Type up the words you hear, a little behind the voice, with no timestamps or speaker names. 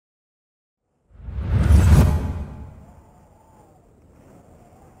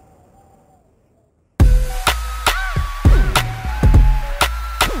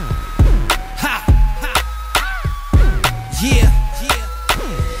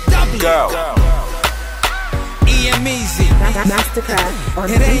Go. Easy. MasterKraft on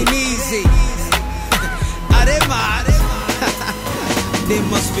It ain't easy. Are they mad? They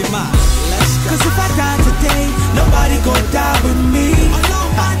must be mad. Let's go. Cause if I die today, nobody gon' die with me.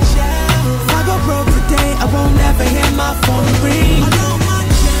 If I go broke today, I won't ever hear my phone ring.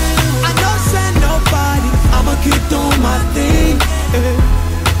 I don't send nobody, I'ma keep doing my thing.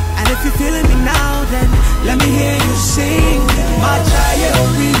 And if you're feeling me now, then let me hear you sing. My Jaiye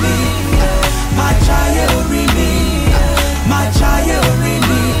Ori Mi, my Jaiye Ori Mi, my Jaiye Ori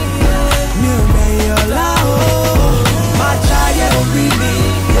Mi, mi ò mẹ́yọ̀lá o. My Jaiye Ori Mi,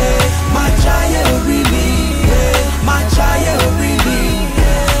 my Jaiye Ori Mi, my Jaiye Ori Mi.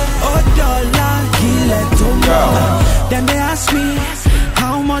 Oh dollar, kílẹ̀ tó mọ́. Then they ask me,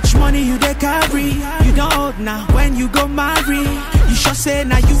 how much money you dey carry? You don't hold now when you go marry. You sure say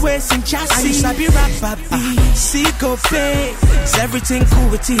now you wasting chassis. I used to be rapper B, C go pay. Is everything cool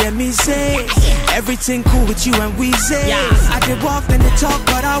with TME say? Everything cool with you and we say. I did walk and they talk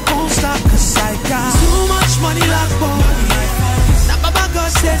but I won't stop cause I got too much money like boy. Now Baba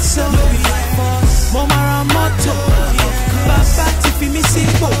God said so. Momara motto. Baba tiffy me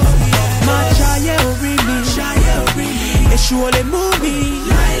simple. My Jaiye Ori Mi, Eshu ole mumi.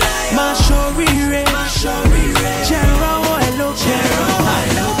 My shorire, Jero hello.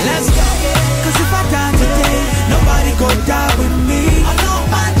 Let's go. Cause if I die today, nobody gon' die with me.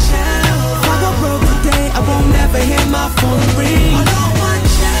 If I go broke today, I won't ever hear my phone ring.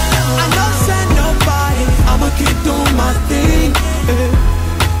 I don't send nobody, I'ma keep doing my thing.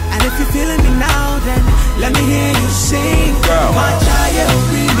 And if you're feeling me now, then let me hear you sing. My Jaiye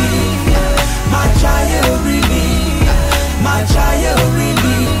Ori Mi, my Jaiye Ori Mi, my Jaiye Ori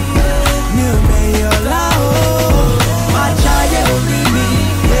Mi, mi ò mẹ́yọ̀lá o. My Jaiye Ori Mi,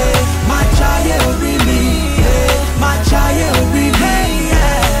 my Jaiye Ori Mi, my Jaiye Ori Mi.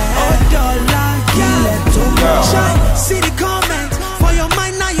 Oh dollar, kílẹ̀ tó mọ́. See the comment for your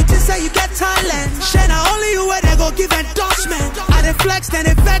mind now, you just say you get talent. Share now only you where they go give endorsement. I dey flex, then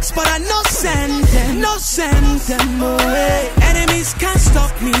they vex, but I no send them, away. Enemies can't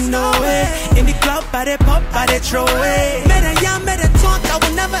stop me, no way. In the club, I dey pop, I dey throw away. Made a yam, made a talk, I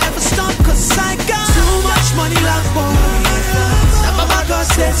will never ever stop, cause I got too much money like boy. Now Baba God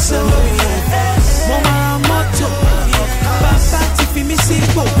said so. Mama motto, Baba tiffy me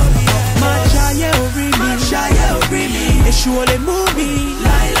simple. My Jaiye Ori Mi, Eshu ole mumi.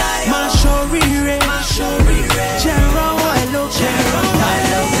 My shorire, Jero hello.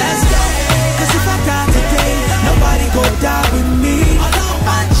 Let's go. Cause if I die today, nobody gon' die with me.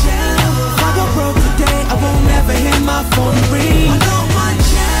 If I go broke today, I won't ever hear my phone ring.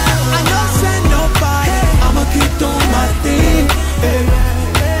 I don't send nobody, I'ma keep doing my thing.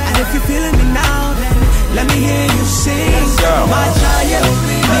 And if you're feeling me now, then let me hear you sing. My Jaiye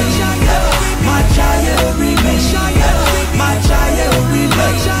Ori Mi, my Jaiye Ori Mi, my Jaiye Ori Mi,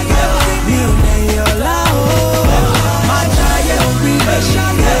 mi ò mẹ́yọ̀lá o. My Jaiye Ori Mi,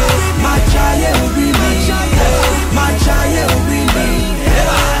 my Jaiye Ori Mi, my Jaiye Ori Mi.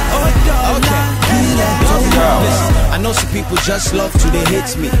 Oh dollar, kílẹ̀ tó mọ́. I know some people just love to, they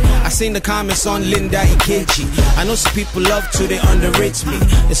hate me. I seen the comments on Linda Ikechi. I know some people love to, they underrate me.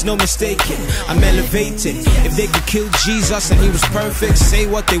 There's no mistaking, I'm elevated. If they could kill Jesus and he was perfect, say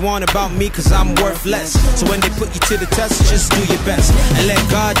what they want about me cause I'm worthless. So when they put you to the test, just do your best and let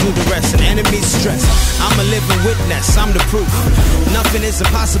God do the rest. And enemies stress, I'm a living witness, I'm the proof. Nothing is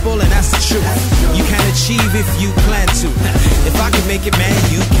impossible and that's the truth. You can achieve if you plan to. If I can make it, man,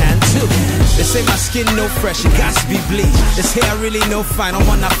 you can too. They say my skin no fresh, it got to be bleached. This hair I really no fine, I'm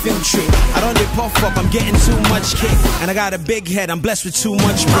on that film tree. I don't dey puff up, I'm getting too much cake. And I got a big head, I'm blessed with too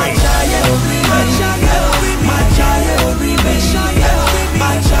much brain. My Jaiye Ori Mi, my Jaiye Ori Mi, my Jaiye Ori Mi,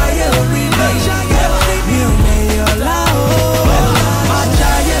 my Jaiye Ori Mi.